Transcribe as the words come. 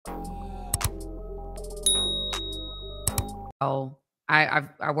Oh,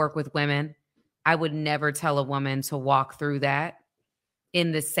 I work with women. I would never tell a woman to walk through that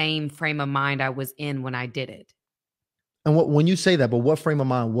in the same frame of mind I was in when I did it. And when you say that, but what frame of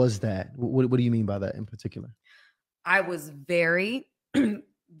mind was that? What do you mean by that in particular? I was very,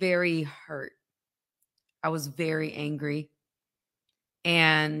 very hurt. I was very angry.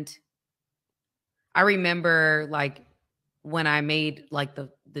 And I remember like when I made like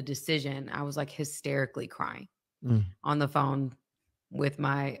the decision, I was like hysterically crying on the phone with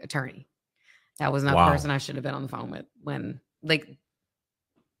my attorney. That was not the person I should have been on the phone with when, like,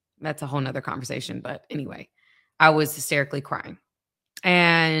 that's a whole nother conversation. But anyway, I was hysterically crying.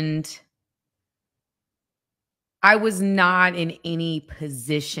 And I was not in any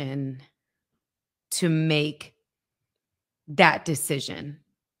position to make that decision.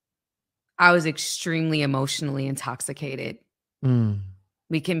 I was extremely emotionally intoxicated.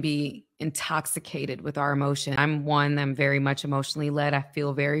 We can be intoxicated with our emotion. I'm very much emotionally led. I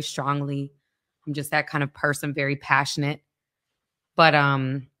feel very strongly. I'm just that kind of person, very passionate. But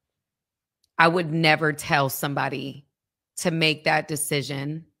I would never tell somebody to make that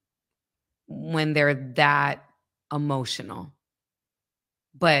decision when they're that emotional.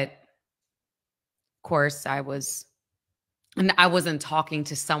 But of course, I wasn't talking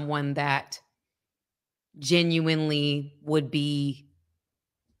to someone that genuinely would be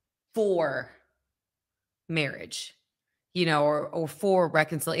for marriage, or for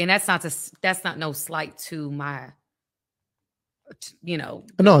reconciliation. And that's not no slight to my, no,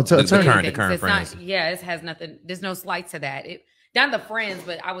 it's the current friends. It has nothing. There's no slight to that. Not the friends,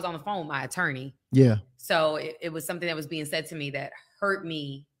 but I was on the phone with my attorney. Yeah. So it was something that was being said to me that hurt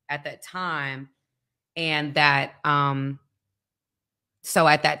me at that time. And that, so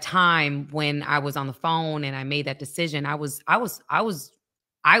at that time when I was on the phone and I made that decision, I was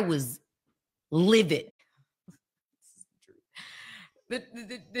livid.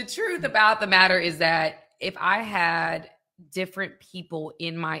 The truth about the matter is that if I had different people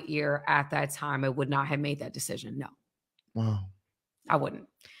in my ear at that time, I would not have made that decision. No. Wow. I wouldn't.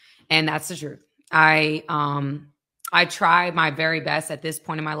 And that's the truth. I try my very best at this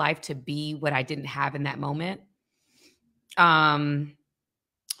point in my life to be what I didn't have in that moment.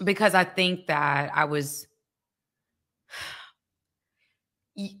 Because I think that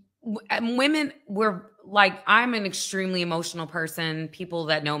women were like, I'm an extremely emotional person. People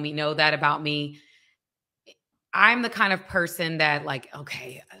that know me know that about me. I'm the kind of person that like,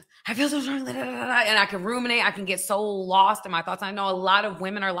 okay, I feel so strong, and I can ruminate. I can get so lost in my thoughts. I know a lot of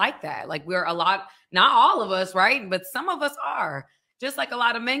women are like that. Like not all of us, right? But some of us are. Just like a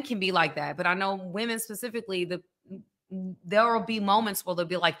lot of men can be like that. But I know women specifically, there will be moments where they'll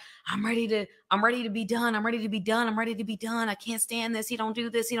be like, I'm ready to be done. I'm ready to be done. I'm ready to be done. I can't stand this. He don't do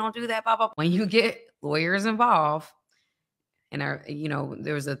this. He don't do that. Blah, blah. When you get lawyers involved, and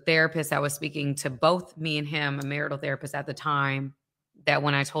there was a therapist that was speaking to both me and him, a marital therapist at the time, that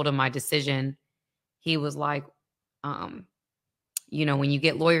when I told him my decision, he was like, when you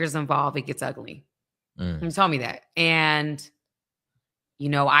get lawyers involved, it gets ugly. He told me that. And,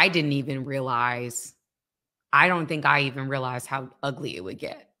 I didn't even realize, I don't think I even realized how ugly it would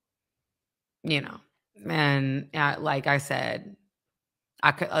get, and like I said,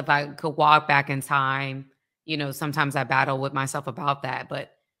 if I could walk back in time, sometimes I battle with myself about that.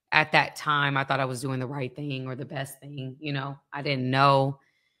 But at that time, I thought I was doing the right thing or the best thing. I didn't know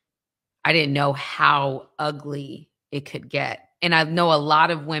how ugly it could get. And I know a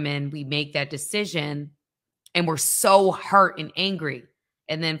lot of women, we make that decision and we're so hurt and angry.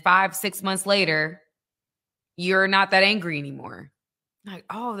 And then 5-6 months later, you're not that angry anymore. Like,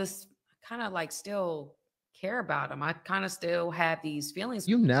 oh, this kind of like still care about him. I kind of still have these feelings.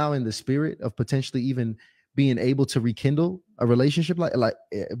 You now in the spirit of potentially even being able to rekindle a relationship, like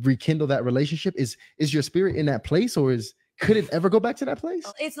rekindle that relationship, is your spirit in that place, or could it ever go back to that place?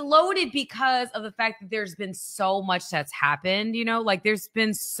 It's loaded because of the fact that there's been so much that's happened, like there's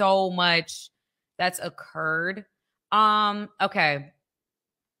been so much that's occurred. Okay.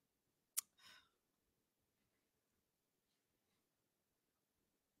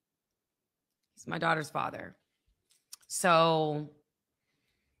 He's my daughter's father. So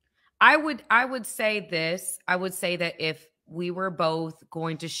I would say this. I would say that if we were both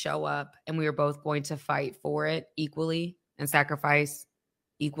going to show up and we were both going to fight for it equally and sacrifice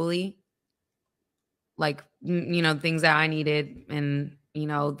equally, like, things that I needed and,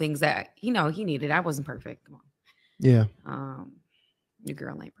 things that, he needed. I wasn't perfect. Come on. Yeah. Your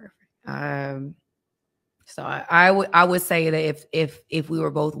girl ain't perfect. So I would say that if we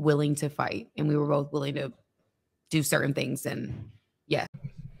were both willing to fight and we were both willing to do certain things, and yeah.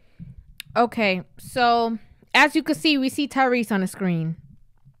 Okay, so as you can see, we see Tyrese on the screen.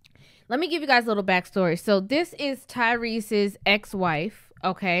 Let me give you guys a little backstory. So this is Tyrese's ex-wife.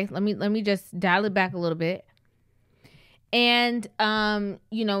 Okay, let me just dial it back a little bit. And,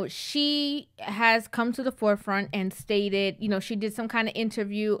 you know, she has come to the forefront and stated, you know, she did some kind of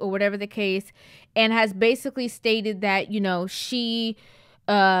interview or whatever the case, and has basically stated that, you know, she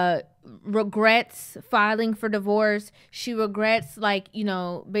regrets filing for divorce. She regrets, like, you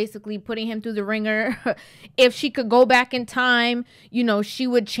know, basically putting him through the ringer. If she could go back in time, you know, she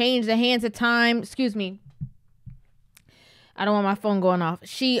would change the hands of time. Excuse me. I don't want my phone going off.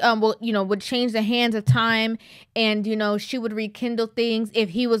 She would change the hands of time, and, you know, she would rekindle things if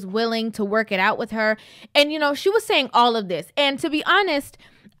he was willing to work it out with her. And, you know, she was saying all of this. And to be honest,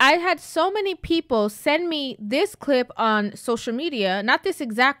 I had so many people send me this clip on social media, not this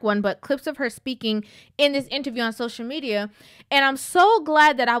exact one, but clips of her speaking in this interview on social media. And I'm so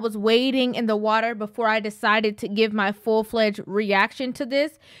glad that I was wading in the water before I decided to give my full-fledged reaction to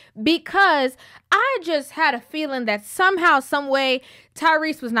this, because I just had a feeling that somehow, some way,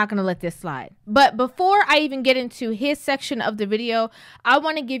 Tyrese was not going to let this slide. But before I even get into his section of the video, I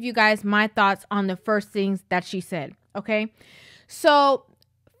want to give you guys my thoughts on the first things that she said. Okay, so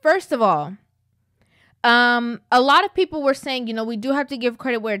first of all, a lot of people were saying, you know, we do have to give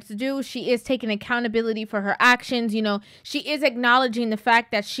credit where it's due. She is taking accountability for her actions. You know, she is acknowledging the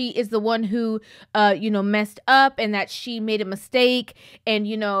fact that she is the one who, you know, messed up, and that she made a mistake. And,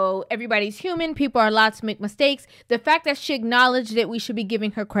 you know, everybody's human. People are allowed to make mistakes. The fact that she acknowledged it, we should be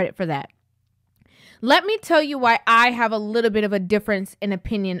giving her credit for that. Let me tell you why I have a little bit of a difference in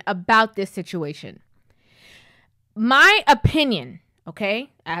opinion about this situation. My opinion. Okay,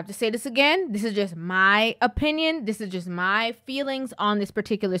 I have to say this again. This is just my opinion. This is just my feelings on this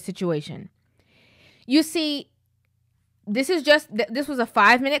particular situation. You see, this was a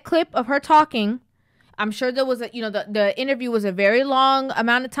 5-minute clip of her talking. I'm sure there was the interview was a very long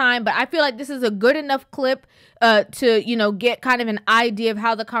amount of time, but I feel like this is a good enough clip to, you know, get kind of an idea of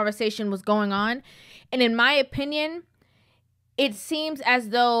how the conversation was going on. And in my opinion, it seems as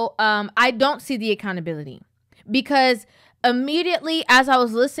though I don't see the accountability, because immediately as I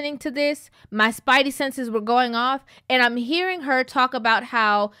was listening to this, my spidey senses were going off, and I'm hearing her talk about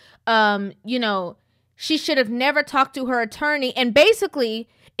how, you know, she should have never talked to her attorney, and basically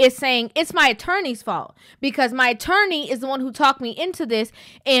is saying it's my attorney's fault because my attorney is the one who talked me into this.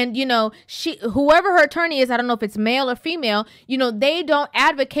 And, you know, whoever her attorney is, I don't know if it's male or female, you know, they don't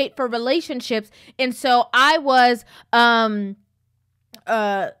advocate for relationships. And so I was,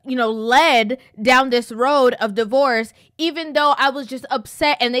 you know, led down this road of divorce, even though I was just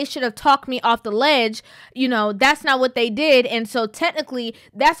upset and they should have talked me off the ledge. You know, that's not what they did. And so technically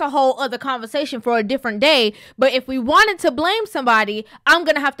that's a whole other conversation for a different day. But if we wanted to blame somebody, I'm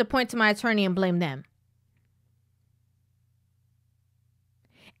going to have to point to my attorney and blame them.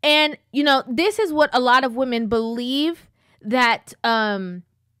 And, you know, this is what a lot of women believe that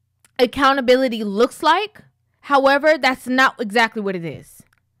accountability looks like. However, that's not exactly what it is.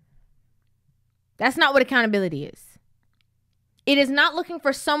 That's not what accountability is. It is not looking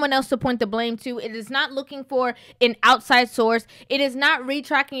for someone else to point the blame to. It is not looking for an outside source. It is not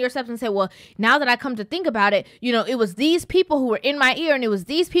retracting yourself and say, well, now that I come to think about it, you know, it was these people who were in my ear and it was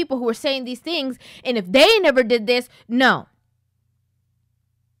these people who were saying these things. And if they never did this, no.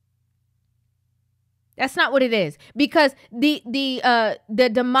 That's not what it is, because the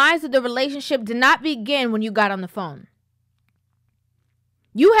demise of the relationship did not begin when you got on the phone.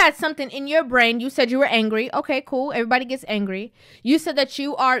 You had something in your brain. You said you were angry. Okay, cool. Everybody gets angry. You said that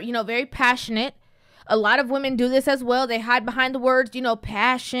you are, you know, very passionate. A lot of women do this as well. They hide behind the words, you know,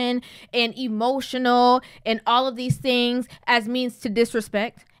 passion and emotional and all of these things as means to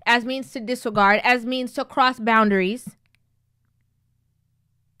disrespect, as means to disregard, as means to cross boundaries.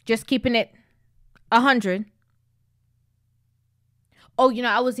 Just keeping it 100. Oh, you know,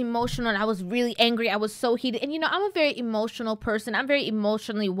 I was emotional and I was really angry. I was so heated. And, you know, I'm a very emotional person. I'm very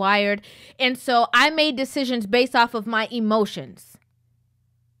emotionally wired. And so I made decisions based off of my emotions.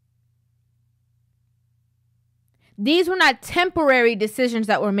 These were not temporary decisions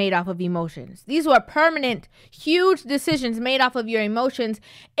that were made off of emotions. These were permanent, huge decisions made off of your emotions.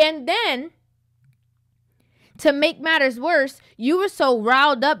 And then, to make matters worse, you were so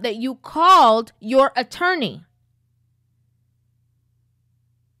riled up that you called your attorney.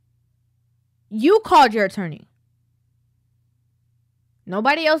 You called your attorney.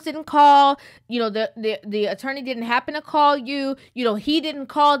 Nobody else didn't call. You know, the attorney didn't happen to call you. You know, he didn't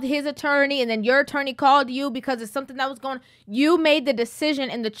call his attorney, and then your attorney called you because it's something that was going on. You made the decision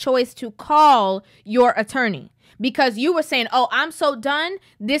and the choice to call your attorney because you were saying, oh, I'm so done.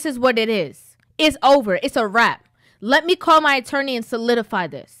 This is what it is. It's over. It's a wrap. Let me call my attorney and solidify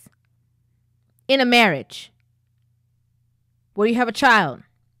this. In a marriage where you have a child,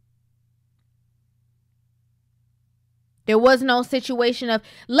 there was no situation of,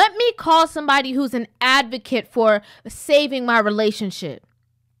 let me call somebody who's an advocate for saving my relationship.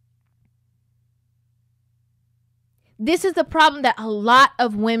 This is the problem that a lot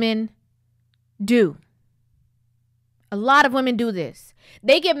of women do. A lot of women do this.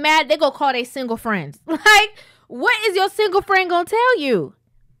 They get mad, they go call their single friends. Like, what is your single friend gonna tell you?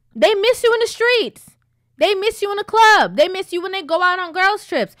 They miss you in the streets. They miss you in the club. They miss you when they go out on girls'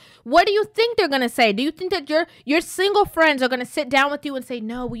 trips. What do you think they're going to say? Do you think that your single friends are going to sit down with you and say,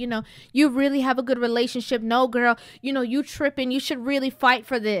 no, well, you really have a good relationship. No, girl, you tripping. You should really fight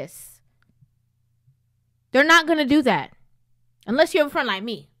for this. They're not going to do that. Unless you have a friend like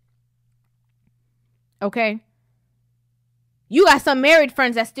me. Okay? You got some married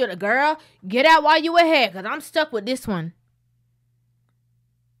friends that still, girl, get out while you ahead, because I'm stuck with this one.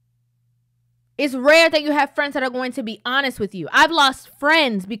 It's rare that you have friends that are going to be honest with you. I've lost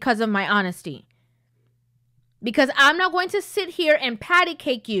friends because of my honesty. Because I'm not going to sit here and patty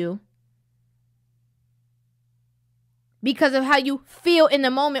cake you because of how you feel in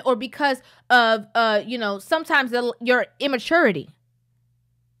the moment, or because of, sometimes your immaturity.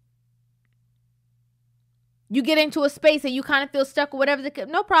 You get into a space and you kind of feel stuck or whatever.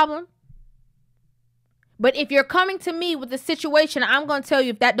 No problem. But if you're coming to me with a situation, I'm going to tell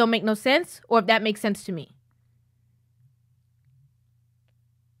you if that don't make no sense or if that makes sense to me.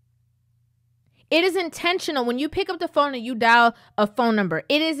 It is intentional. When you pick up the phone and you dial a phone number,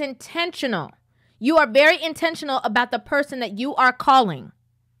 it is intentional. You are very intentional about the person that you are calling.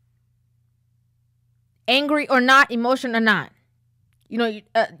 Angry or not, emotional or not.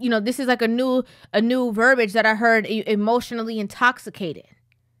 This is like a new verbiage that I heard, emotionally intoxicated.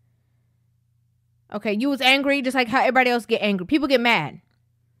 Okay, you was angry just like how everybody else get angry. People get mad.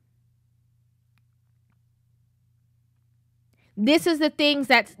 This is the things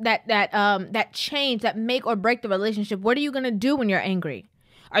that change, that make or break the relationship. What are you gonna do when you're angry?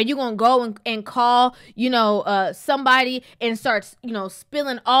 Are you gonna go and call, somebody and start,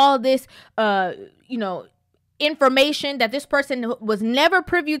 spilling all this, information that this person was never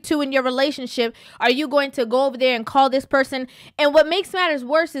privy to in your relationship? Are you going to go over there and call this person? And what makes matters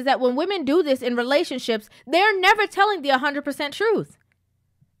worse is that when women do this in relationships, they're never telling the 100% truth.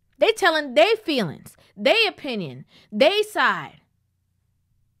 They telling their feelings, their opinion, their side.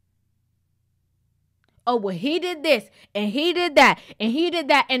 Oh, well, he did this and he did that and he did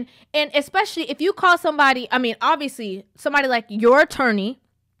that. And especially if you call somebody, obviously somebody like your attorney,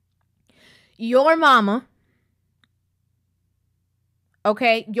 your mama,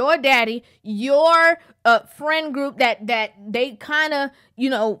 okay, your daddy, your friend group that they kind of,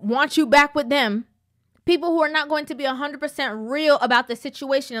 want you back with them. People who are not going to be 100% real about the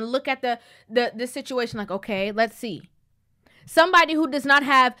situation and look at the situation like, okay, let's see. Somebody who does not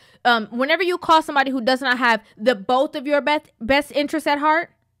have, whenever you call somebody who does not have the both of your best interests at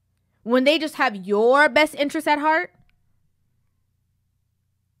heart, when they just have your best interests at heart,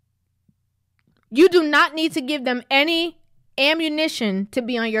 you do not need to give them any ammunition to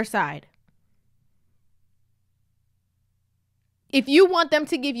be on your side. If you want them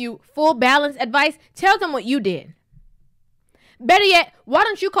to give you full balanced advice, tell them what you did. Better yet, why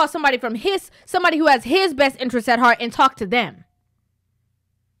don't you call somebody who has his best interests at heart and talk to them?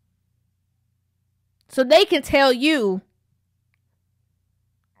 So they can tell you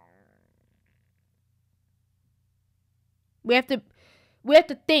we have to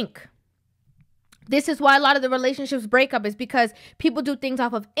think. This is why a lot of the relationships break up, is because people do things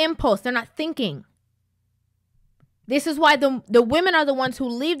off of impulse. They're not thinking. This is why the women are the ones who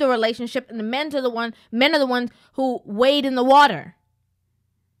leave the relationship and the men are the ones who wade in the water.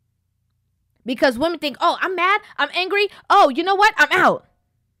 Because women think, oh, I'm mad, I'm angry. Oh, you know what? I'm out.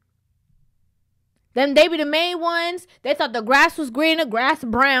 Then they be the main ones. They thought the grass was green, the grass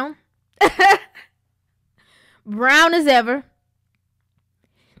brown. Brown as ever.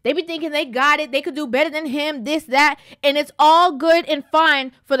 They be thinking they got it. They could do better than him, this, that. And it's all good and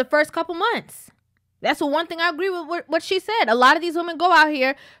fine for the first couple months. That's the one thing I agree with what she said. A lot of these women go out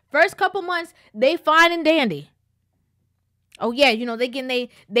here, first couple months, they fine and dandy. Oh yeah,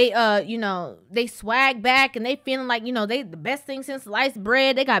 they swag back and they feeling like, they the best thing since sliced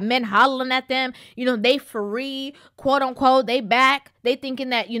bread. They got men hollering at them. They free, quote unquote. They back. They thinking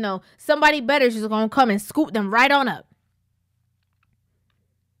that, somebody better is just going to come and scoop them right on up.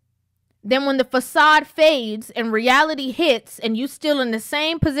 Then when the facade fades and reality hits and you still in the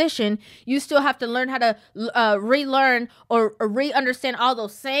same position, you still have to learn how to relearn or re-understand all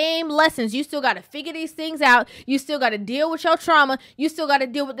those same lessons. You still got to figure these things out. You still got to deal with your trauma. You still got to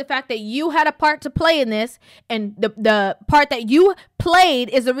deal with the fact that you had a part to play in this. And the part that you played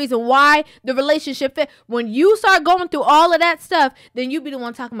is the reason why the relationship fit. When you start going through all of that stuff, then you be the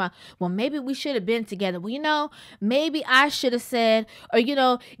one talking about, well, maybe we should have been together. Well, you know, maybe I should have said, or, you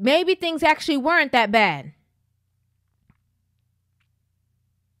know, maybe things actually weren't that bad.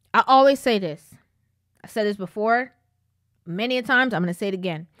 I always say this. I said this before many a times. I'm going to say it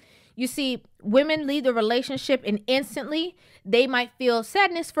again. You see, women leave the relationship and instantly they might feel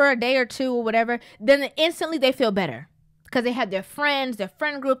sadness for a day or two or whatever. Then instantly they feel better because they had their friends, their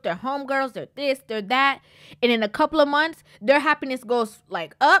friend group, their homegirls, their this, their that. And in a couple of months, their happiness goes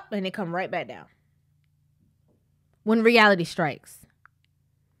like up and they come right back down. When reality strikes.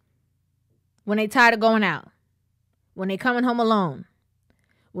 When they tired of going out. When they coming home alone.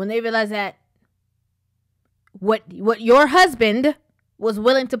 When they realize that what your husband was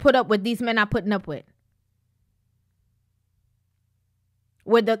willing to put up with, these men not putting up with.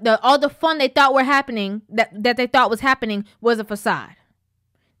 With all the fun they thought were happening, that they thought was happening, was a facade.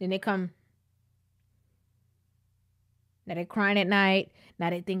 Then they come. Now they crying at night. Now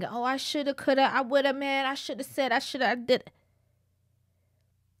they thinking, oh, I shoulda, coulda, I woulda, man. I shoulda said, I shoulda, I did.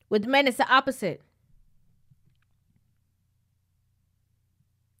 With men, it's the opposite.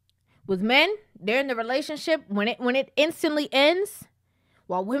 With men, they're in the relationship. When it instantly ends,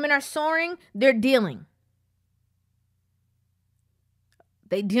 while women are soaring, they're dealing.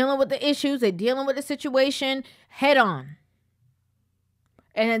 They dealing with the issues. They dealing with the situation head on.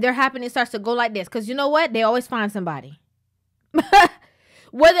 And then their happiness starts to go like this. Because you know what? They always find somebody.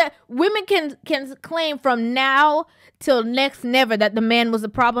 Whether women can claim from now till next never that the man was the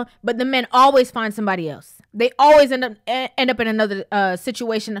problem, but the men always find somebody else. They always end up in another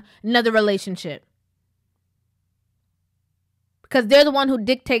situation, another relationship. Because they're the one who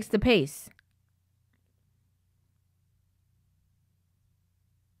dictates the pace.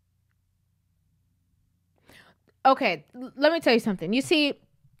 Okay, let me tell you something. You see,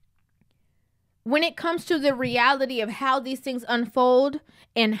 when it comes to the reality of how these things unfold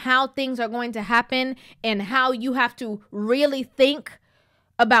and how things are going to happen and how you have to really think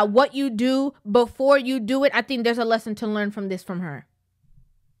about what you do before you do it, I think there's a lesson to learn from this from her.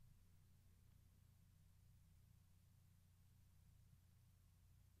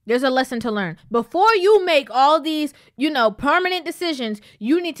 There's a lesson to learn. Before you make all these, permanent decisions,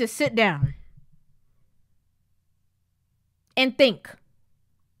 you need to sit down and think.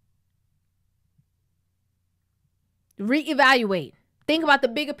 Reevaluate. Think about the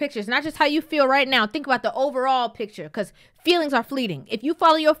bigger pictures, not just how you feel right now. Think about the overall picture, because feelings are fleeting. If you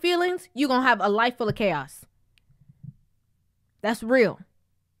follow your feelings, you're going to have a life full of chaos. That's real.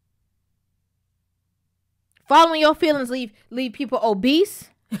 Following your feelings leave people obese,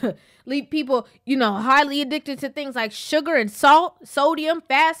 leave people, highly addicted to things like sugar and salt, sodium,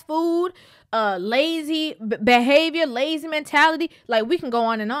 fast food, lazy behavior, lazy mentality. Like, we can go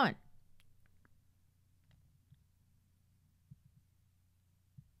on and on.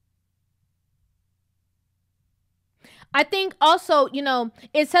 I think also,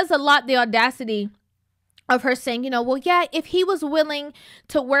 it says a lot, the audacity of her saying, well, yeah, if he was willing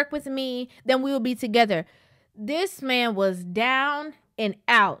to work with me, then we would be together. This man was down and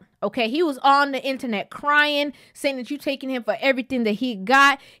out. Okay, he was on the internet crying, saying that you taking him for everything that he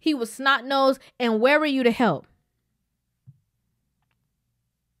got. He was snot-nosed, and where were you to help?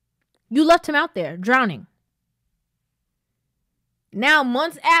 You left him out there drowning. Now,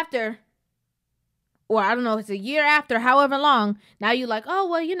 months after, or I don't know, it's a year after, however long, now you're like, oh,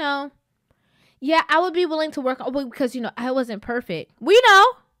 well, yeah, I would be willing to work because, I wasn't perfect. We know.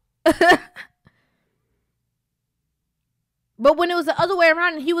 But when it was the other way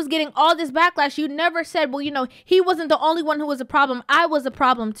around and he was getting all this backlash, you never said, well, he wasn't the only one who was a problem. I was a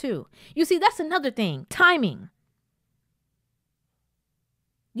problem too. You see, that's another thing. Timing.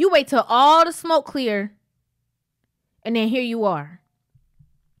 You wait till all the smoke clear, and then here you are.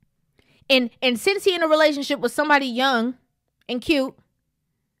 And since he in a relationship with somebody young and cute,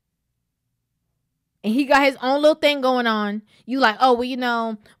 and he got his own little thing going on, you like, oh,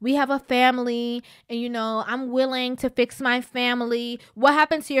 well, we have a family, and, I'm willing to fix my family. What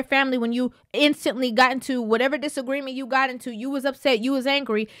happened to your family when you instantly got into whatever disagreement you got into? You was upset, you was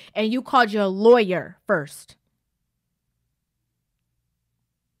angry, and you called your lawyer first.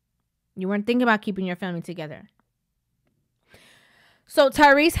 You weren't thinking about keeping your family together. So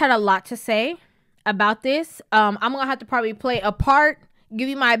Tyrese had a lot to say about this. I'm going to have to probably play a part, give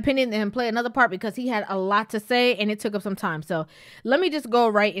you my opinion and play another part because he had a lot to say and it took up some time. So let me just go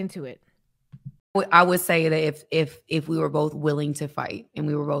right into it. I would say that if we were both willing to fight and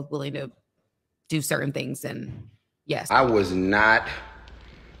we were both willing to do certain things, then yes. I was not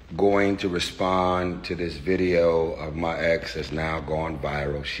going to respond to this video of my ex that's now gone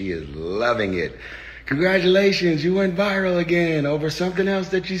viral. She is loving it. Congratulations, you went viral again over something else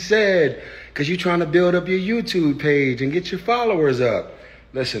that you said because you're trying to build up your YouTube page and get your followers up.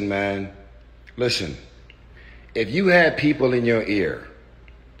 Listen, man, listen. If you had people in your ear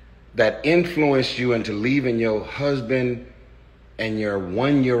that influenced you into leaving your husband and your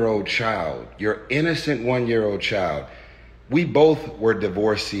 1-year-old child, your innocent 1-year-old child. We both were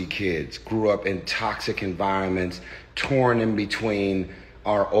divorcee kids, grew up in toxic environments, torn in between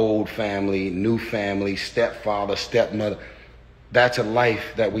our old family, new family, stepfather, stepmother. That's a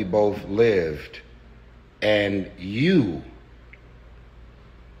life that we both lived. And you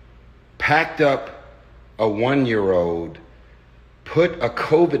packed up a 1-year-old, put a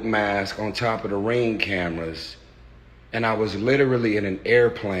COVID mask on top of the Ring cameras, and I was literally in an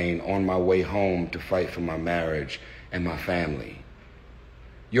airplane on my way home to fight for my marriage and my family.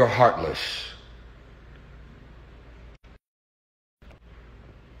 You're heartless.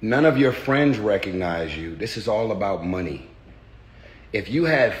 None of your friends recognize you. This is all about money. If you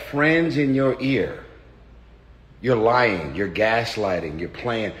had friends in your ear, you're lying, you're gaslighting, you're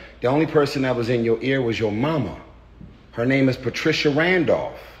playing. The only person that was in your ear was your mama. Her name is Patricia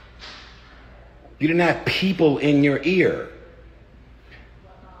Randolph. You didn't have people in your ear.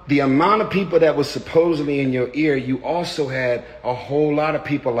 The amount of people that was supposedly in your ear, you also had a whole lot of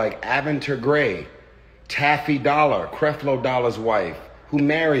people like Aventer Gray, Taffy Dollar, Creflo Dollar's wife, who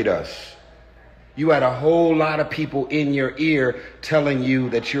married us. You had a whole lot of people in your ear telling you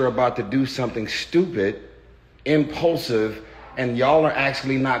that you're about to do something stupid, impulsive, and y'all are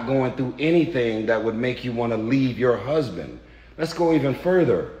actually not going through anything that would make you want to leave your husband. Let's go even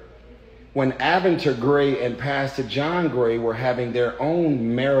further. When Aventer Gray and Pastor John Gray were having their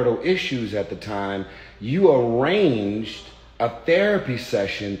own marital issues at the time, you arranged a therapy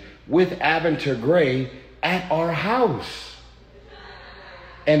session with Aventer Gray at our house.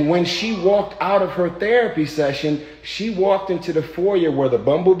 And when she walked out of her therapy session, she walked into the foyer where the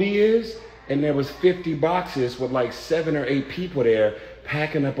Bumblebee is, and there was 50 boxes with like 7 or 8 people there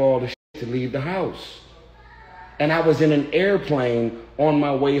packing up all the shit to leave the house. And I was in an airplane on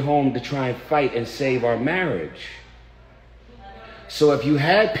my way home to try and fight and save our marriage. So if you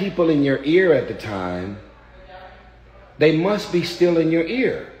had people in your ear at the time, they must be still in your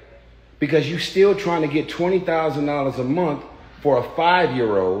ear because you're still trying to get $20,000 a month for a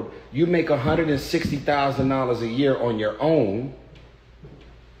 5-year-old. You make $160,000 a year on your own.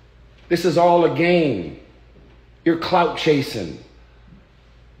 This is all a game. You're clout chasing.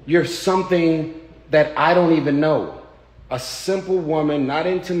 You're something that I don't even know. A simple woman, not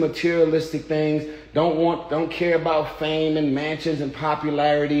into materialistic things, don't care about fame and mansions and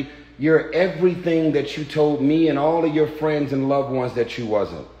popularity. You're everything that you told me and all of your friends and loved ones that you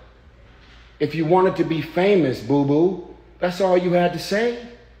wasn't. If you wanted to be famous, boo-boo, that's all you had to say.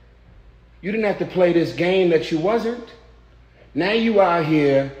 You didn't have to play this game that you wasn't. Now you out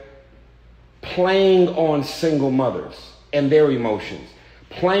here playing on single mothers and their emotions,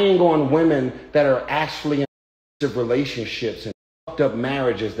 playing on women that are actually in relationships and fucked up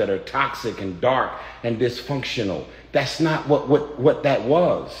marriages that are toxic and dark and dysfunctional. That's not what that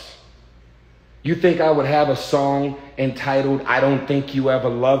was. You think I would have a song entitled "I Don't Think You Ever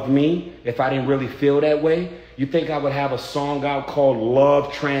Loved Me" if I didn't really feel that way? You think I would have a song out called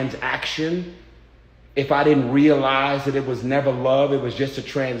 "Love Transaction" if I didn't realize that it was never love, it was just a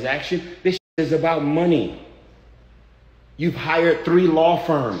transaction? This is about money. You've hired 3 law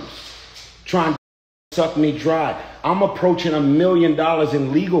firms trying to suck me dry. I'm approaching $1 million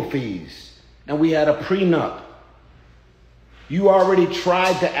in legal fees, and we had a prenup. You already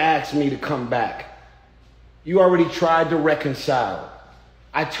tried to ask me to come back. You already tried to reconcile.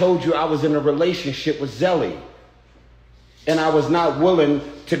 I told you I was in a relationship with Zelly, and I was not willing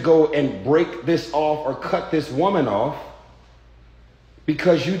to go and break this off or cut this woman off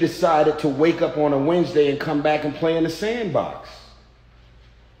because you decided to wake up on a Wednesday and come back and play in the sandbox.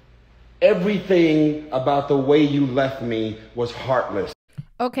 Everything about the way you left me was heartless.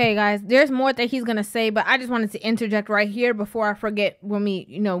 Okay, guys, there's more that he's going to say, but I just wanted to interject right here before I forget when we,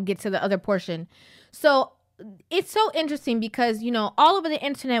 get to the other portion. So it's so interesting because, all over the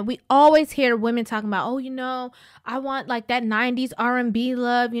internet, we always hear women talking about, oh, I want like that 90s R&B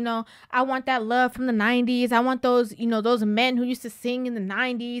love, I want that love from the 90s. I want those, those men who used to sing in the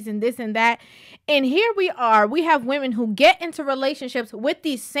 90s and this and that. And here we have women who get into relationships with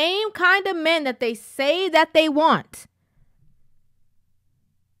these same kind of men that they say that they want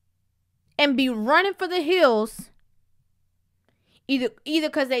and be running for the hills either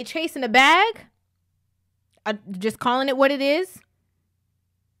because they chasing a bag, just calling it what it is,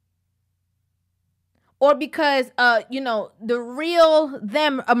 or because the real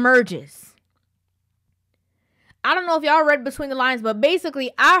them emerges. I don't know if y'all read between the lines, but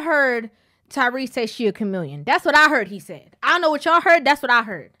basically I heard Tyrese say she a chameleon. That's what I heard he said. I don't know what y'all heard. That's what I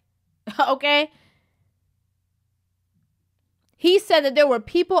heard. Okay? He said that there were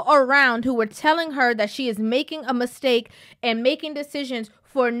people around who were telling her that she is making a mistake and making decisions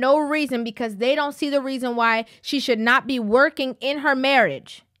for no reason because they don't see the reason why she should not be working in her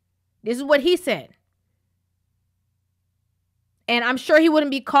marriage. This is what he said. And I'm sure he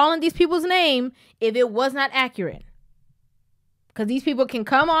wouldn't be calling these people's name if it was not accurate. Because these people can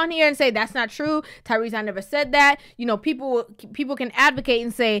come on here and say, that's not true. Tyrese, I never said that. People can advocate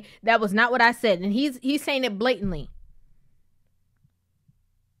and say, that was not what I said. And he's saying it blatantly.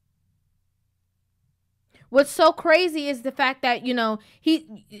 What's so crazy is the fact that,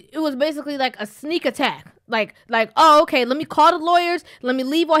 it was basically like a sneak attack. Like, oh, okay, let me call the lawyers. Let me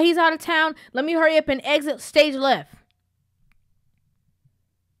leave while he's out of town. Let me hurry up and exit stage left.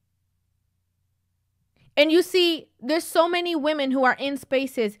 And you see, there's so many women who are in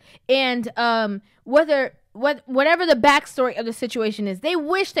spaces and whatever the backstory of the situation is, they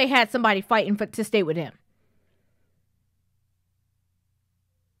wish they had somebody fighting to stay with him.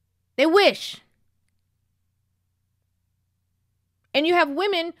 They wish. And you have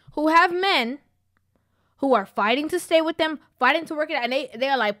women who have men who are fighting to stay with them, fighting to work it out, and they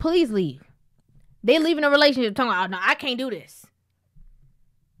are like, please leave. They leave in a relationship talking about, oh, no, I can't do this.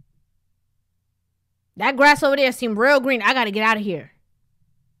 That grass over there seemed real green. I got to get out of here.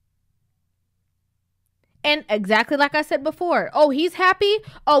 And exactly like I said before, oh, he's happy?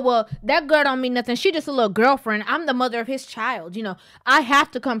 Oh, well, that girl don't mean nothing. She just a little girlfriend. I'm the mother of his child. I have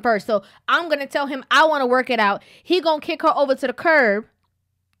to come first. So I'm going to tell him I want to work it out. He going to kick her over to the curb.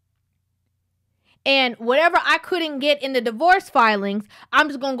 And whatever I couldn't get in the divorce filings, I'm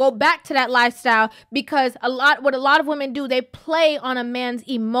just going to go back to that lifestyle because what a lot of women do, they play on a man's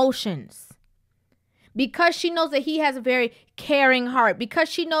emotions. Because she knows that he has a very caring heart. Because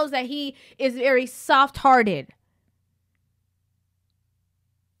she knows that he is very soft-hearted.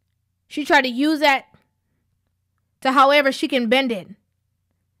 She tried to use that to however she can bend it.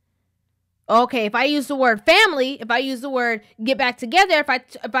 Okay, if I use the word family, if I use the word get back together, if I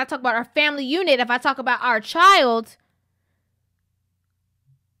talk about our family unit, if I talk about our child.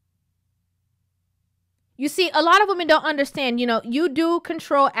 You see, a lot of women don't understand, you do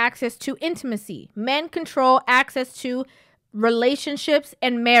control access to intimacy. Men control access to relationships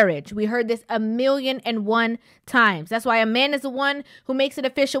and marriage. We heard this 1,000,001 times. That's why a man is the one who makes it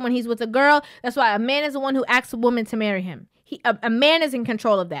official when he's with a girl. That's why a man is the one who asks a woman to marry him. A man is in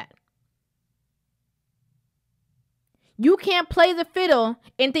control of that. You can't play the fiddle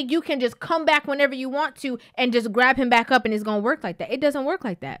and think you can just come back whenever you want to and just grab him back up and it's going to work like that. It doesn't work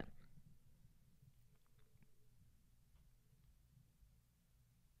like that.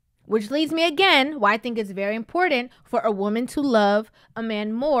 Which leads me again, why I think it's very important for a woman to love a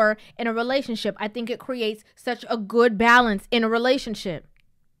man more in a relationship. I think it creates such a good balance in a relationship.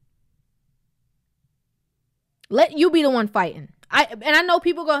 Let you be the one fighting. I know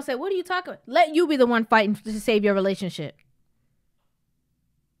people going to say, what are you talking about? Let you be the one fighting to save your relationship.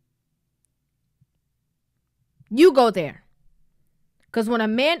 You go there. Because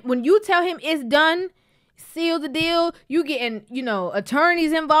when you tell him it's done, seal the deal, you getting,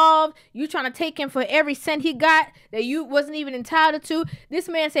 attorneys involved, you trying to take him for every cent he got that you wasn't even entitled to. This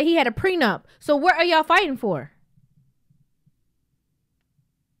man said he had a prenup. So what are y'all fighting for?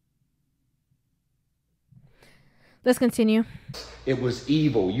 Let's continue. It was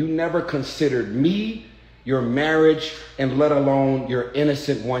evil. You never considered me, your marriage, and let alone your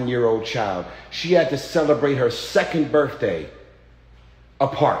innocent 1-year-old child. She had to celebrate her 2nd birthday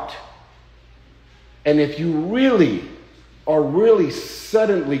apart. And if you really are really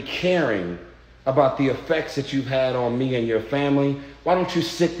suddenly caring about the effects that you've had on me and your family, why don't you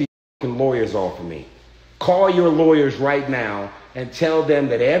sit these lawyers off of me? Call your lawyers right now and tell them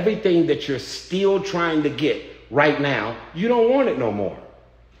that everything that you're still trying to get right now, you don't want it no more.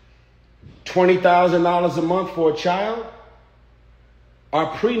 $20,000 a month for a child?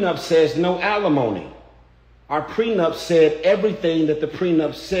 Our prenup says no alimony. Our prenup said everything that the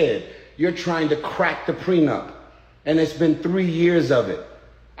prenup said. You're trying to crack the prenup. And it's been 3 years of it.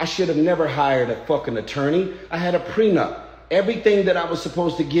 I should have never hired a fucking attorney. I had a prenup. Everything that I was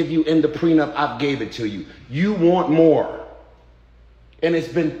supposed to give you in the prenup, I gave it to you. You want more. And it's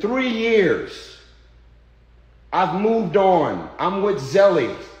been 3 years. I've moved on. I'm with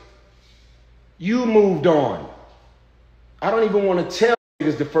Zelly. You moved on. I don't even want to tell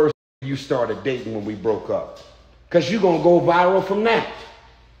niggas the first you started dating when we broke up. Because you're going to go viral from that.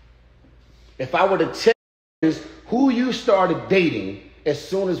 If I were to tell you who you started dating as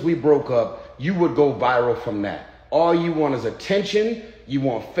soon as we broke up, you would go viral from that. All you want is attention. You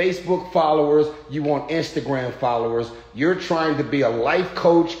want Facebook followers. You want Instagram followers. You're trying to be a life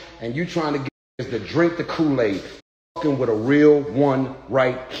coach and you're trying to get us to drink the Kool-Aid. Fucking with a real one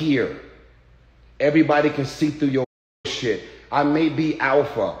right here. Everybody can see through your shit. I may be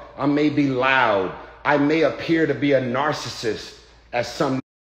alpha. I may be loud. I may appear to be a narcissist, as some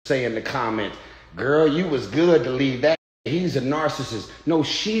say in the comments. Girl, you was good to leave that. He's a narcissist. No,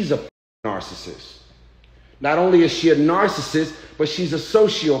 she's a narcissist. Not only is she a narcissist, but she's a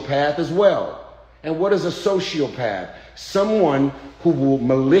sociopath as well. And what is a sociopath? Someone who will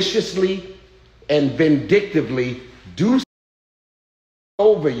maliciously and vindictively do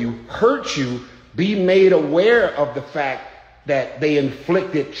over you, hurt you, be made aware of the fact that they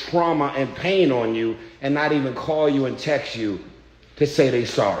inflicted trauma and pain on you, and not even call you and text you to say they're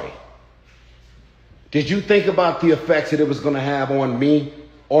sorry. Did you think about the effects that it was going to have on me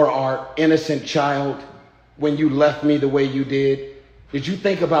or our innocent child when you left me the way you did? Did you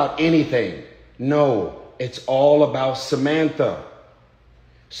think about anything? No, it's all about Samantha.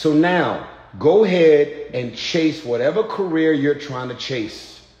 So now, go ahead and chase whatever career you're trying to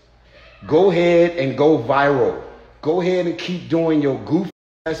chase. Go ahead and go viral. Go ahead and keep doing your goofy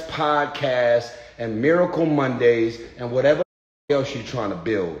ass podcast and Miracle Mondays and whatever else you're trying to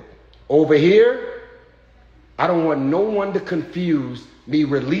build. Over here, I don't want no one to confuse me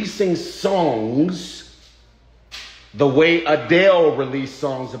releasing songs the way Adele released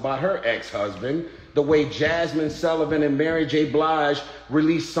songs about her ex-husband, the way Jasmine Sullivan and Mary J. Blige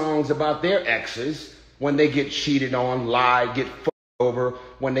release songs about their exes when they get cheated on, lied, get fucked over,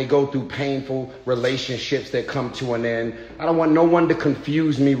 when they go through painful relationships that come to an end. I don't want no one to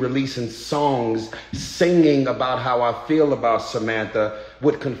confuse me releasing songs, singing about how I feel about Samantha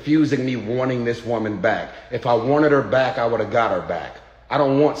with confusing me wanting this woman back. If I wanted her back, I would have got her back. I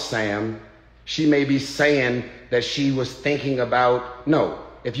don't want Sam. She may be saying that she was thinking about, no.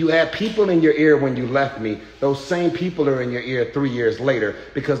 If you had people in your ear when you left me, those same people are in your ear 3 years later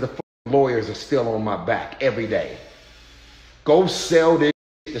because the lawyers are still on my back every day. Go sell this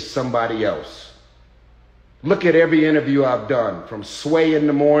to somebody else. Look at every interview I've done, from Sway in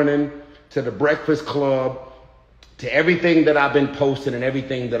the Morning to the Breakfast Club to everything that I've been posting and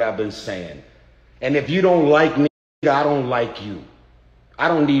everything that I've been saying. And if you don't like me, I don't like you. I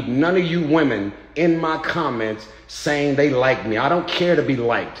don't need none of you women in my comments saying they like me. I don't care to be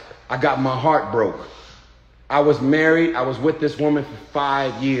liked. I got my heart broke. I was married. I was with this woman for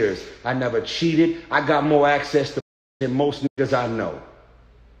 5 years. I never cheated. I got more access to than most niggas I know.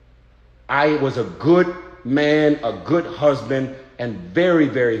 I was a good man, a good husband, and very,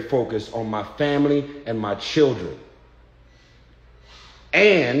 very focused on my family and my children.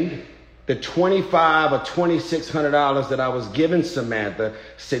 And the $2,500 or $2,600 that I was giving Samantha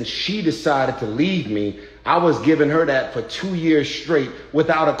since she decided to leave me, I was giving her that for 2 years straight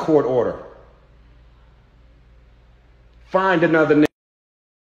without a court order. Find another nigga.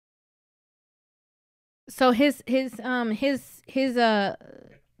 So his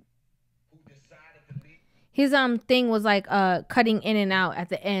thing was like cutting in and out at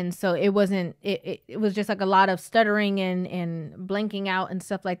the end, so it wasn't it was just like a lot of stuttering and blanking out and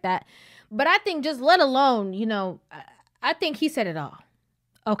stuff like that. But I think, just let alone, I think he said it all.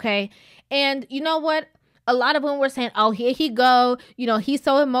 Okay. And you know what? A lot of them were saying, oh, here he go. He's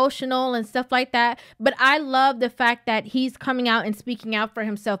so emotional and stuff like that. But I love the fact that he's coming out and speaking out for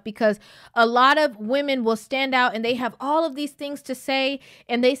himself, because a lot of women will stand out and they have all of these things to say,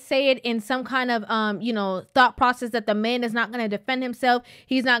 and they say it in some kind of, thought process that the man is not going to defend himself.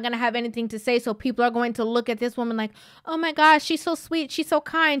 He's not going to have anything to say. So people are going to look at this woman like, oh my gosh, she's so sweet. She's so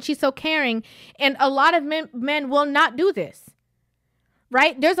kind. She's so caring. And a lot of men will not do this.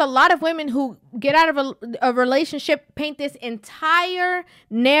 Right? There's a lot of women who get out of a relationship, paint this entire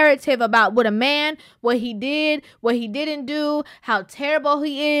narrative about what a man, what he did, what he didn't do, how terrible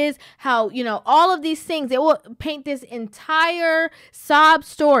he is, how, all of these things. They will paint this entire sob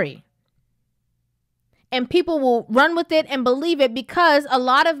story. and people will run with it and believe it because a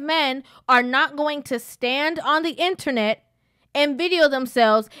lot of men are not going to stand on the internet and video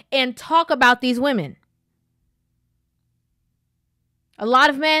themselves and talk about these women. A lot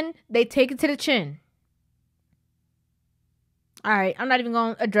of men, they take it to the chin. All right, I'm not even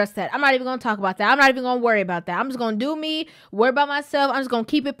going to address that. I'm not even going to talk about that. I'm not even going to worry about that. I'm just going to do me, worry about myself. I'm just going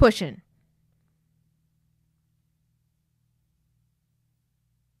to keep it pushing.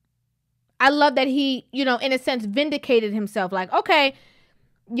 I love that he, you know, in a sense, vindicated himself. Like, okay,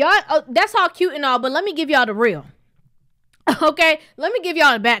 y'all, that's all cute and all, but let me give y'all the real. Okay, let me give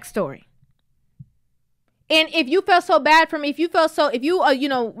y'all a backstory. And if you felt so bad for me, if you you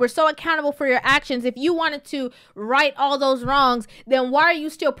know, were so accountable for your actions, if you wanted to right all those wrongs, then why are you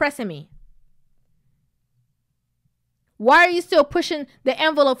still pressing me? Why are you still pushing the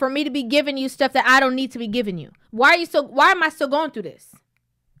envelope for me to be giving you stuff that I don't need to be giving you? Why am I still going through this?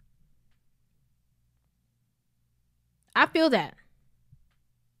 I feel that.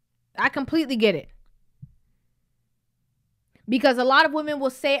 I completely get it. Because a lot of women will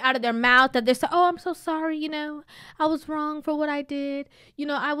say out of their mouth that they're so, oh, I'm so sorry, you know, I was wrong for what I did. You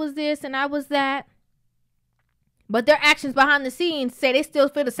know, I was this and I was that. But their actions behind the scenes say they still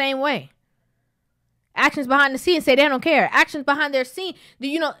feel the same way. Actions behind the scenes say they don't care. Actions behind their scene,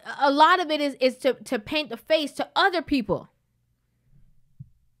 you know, a lot of it is to paint the face to other people.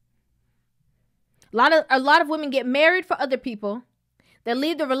 A lot of women get married for other people. They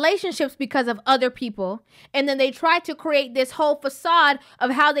leave the relationships because of other people. And then they try to create this whole facade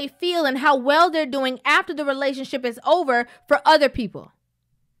of how they feel and how well they're doing after the relationship is over for other people.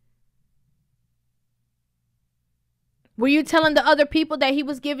 Were you telling the other people that he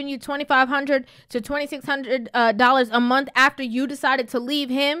was giving you $2,500 to $2,600 a month after you decided to leave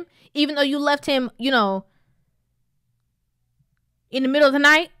him, even though you left him, you know, in the middle of the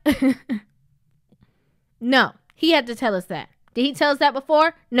night? No, he had to tell us that. Did he tell us that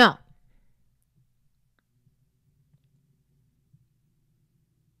before? No.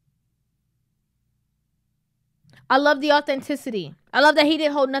 I love the authenticity. I love that he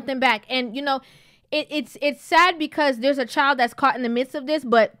didn't hold nothing back. And, you know, it's sad because there's a child that's caught in the midst of this,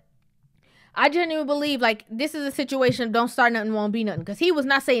 but I genuinely believe, like, this is a situation of don't start nothing, won't be nothing, because he was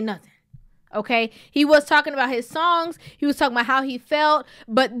not saying nothing. Okay? He was talking about his songs. He was talking about how he felt.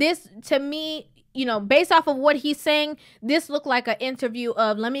 But this, to me, you know, based off of what he's saying, this looked like an interview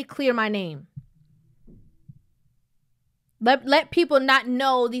of, let me clear my name. Let people not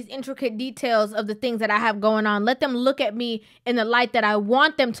know these intricate details of the things that I have going on. Let them look at me in the light that I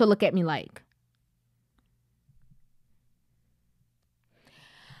want them to look at me like.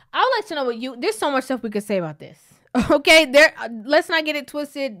 I would like to know what there's so much stuff we could say about this. Okay, let's not get it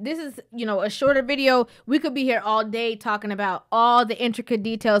twisted. This is, you know, a shorter video. We could be here all day talking about all the intricate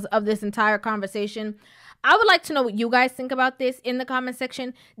details of this entire conversation. I would like to know what you guys think about this in the comment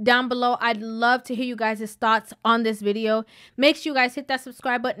section down below. I'd love to hear you guys' thoughts on this video. Make sure you guys hit that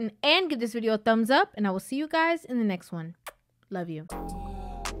subscribe button and give this video a thumbs up, and I will see you guys in the next one. Love you.